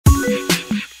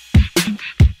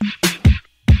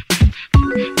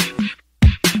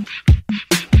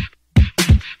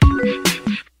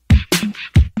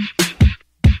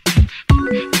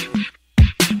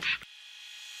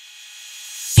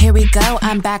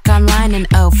I'm back online and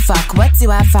oh fuck, what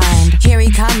do I find? Here he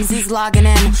comes, he's logging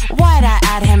in. Why'd I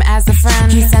add him as a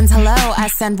friend? He sends hello, I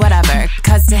send whatever.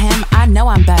 Cause to him, I know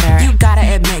I'm better. You gotta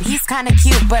admit, he's kinda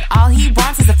cute, but all he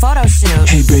wants is a photo shoot.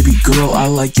 Hey baby girl, I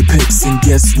like your pics, and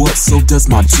guess what? So does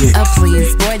my dick. Oh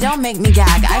please, boy, don't make me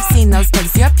gag. I've seen those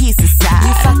pics, your piece is sad.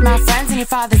 You fucked my friends and your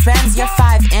father's friends. You're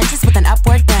 5 inches with an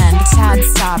upward bend. Chad,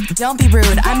 stop, don't be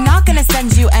rude. I'm not gonna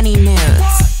send you any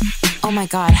nudes. Oh my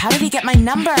god, how did he get my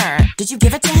number? Did you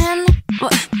give it to him?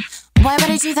 Why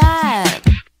would I do that?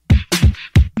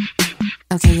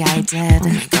 Okay, yeah, I did.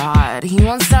 Oh my god, he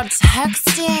won't stop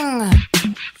texting.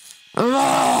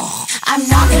 Ugh. I'm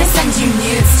not gonna send you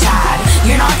nudes, Chad.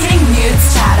 You're not getting nudes,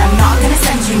 Chad. I'm not gonna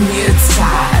send you nudes,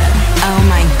 Chad. Oh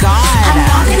my god. I'm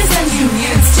not gonna send you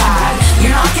nudes, Chad.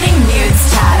 You're not getting nudes,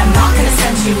 Chad. I'm not gonna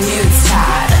send you nudes,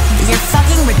 Chad. You're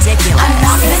fucking ridiculous. I'm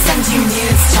not gonna send you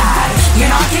nudes, Chad. You're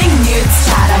not getting nudes,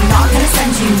 Chad. I'm not gonna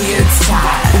send you nudes,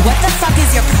 Chad. What the fuck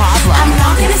is your problem? I'm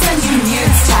not gonna send you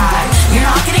nudes, Chad. You're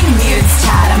not getting nudes,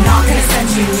 Chad. I'm not gonna send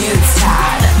you nudes,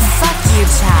 Chad. Fuck you,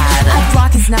 Chad. I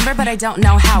block his number, but I don't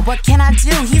know how. What can I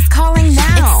do? He's calling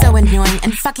now. It's so annoying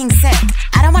and fucking sick.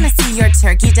 I don't wanna see your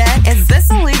turkey dead. Is this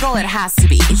illegal? It has to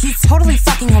be. He's totally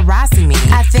fucking harassing me.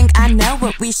 I think I know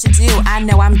what we should do. I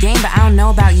know I'm game, but I don't know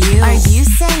about you. Are you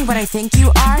saying what I think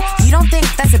you are? You don't think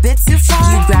that's a bit too far?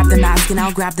 You grab the mask and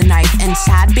I'll grab the knife. And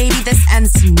Chad, baby, this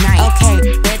ends tonight.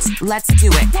 Okay, bitch, let's do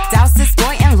it. Douse this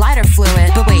boy in lighter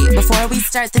fluid. But wait, before we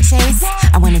start the chase,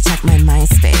 I wanna check my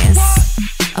MySpace.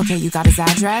 Okay, you got his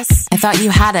address? I thought you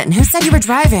had it, and who said you were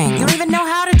driving? You don't even know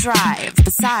how to drive.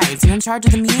 Besides, you're in charge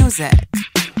of the music.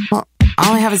 Well,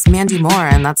 all I have is Mandy Moore,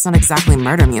 and that's not exactly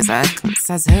murder music.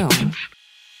 Says who?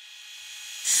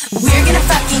 We're gonna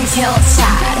fucking kill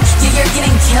Chad. Yeah, you're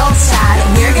getting killed, Chad.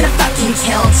 We're gonna fucking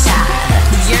kill Chad.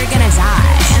 You're gonna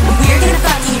die. We're gonna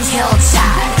fucking kill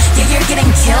Chad. Yeah, you're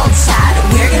getting killed, Chad.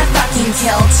 We're gonna fucking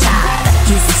kill Chad.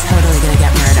 He's totally gonna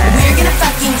get murdered. We're gonna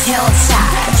fucking kill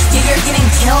Chad. Yeah, you're getting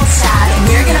killed, Chad.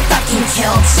 We're gonna fucking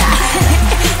kill Chad.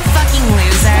 Fucking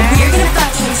loser. We're gonna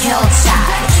fucking kill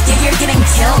Chad. Yeah, you're getting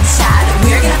killed, Chad.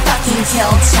 We're gonna fucking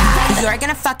kill Chad. You're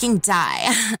gonna fucking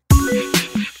die.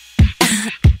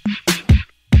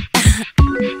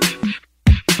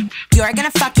 You're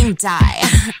gonna fucking die.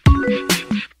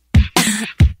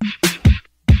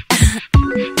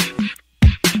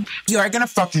 You're gonna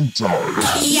fucking die.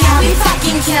 Yeah, we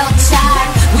fucking killed Chad.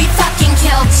 We fucking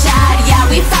killed Chad. Yeah,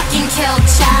 we fucking killed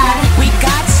Chad. We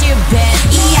got you,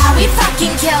 bitch. Yeah, we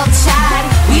fucking killed Chad.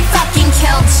 We fucking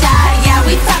killed Chad. Yeah,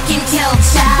 we fucking killed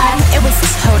Chad. It was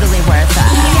totally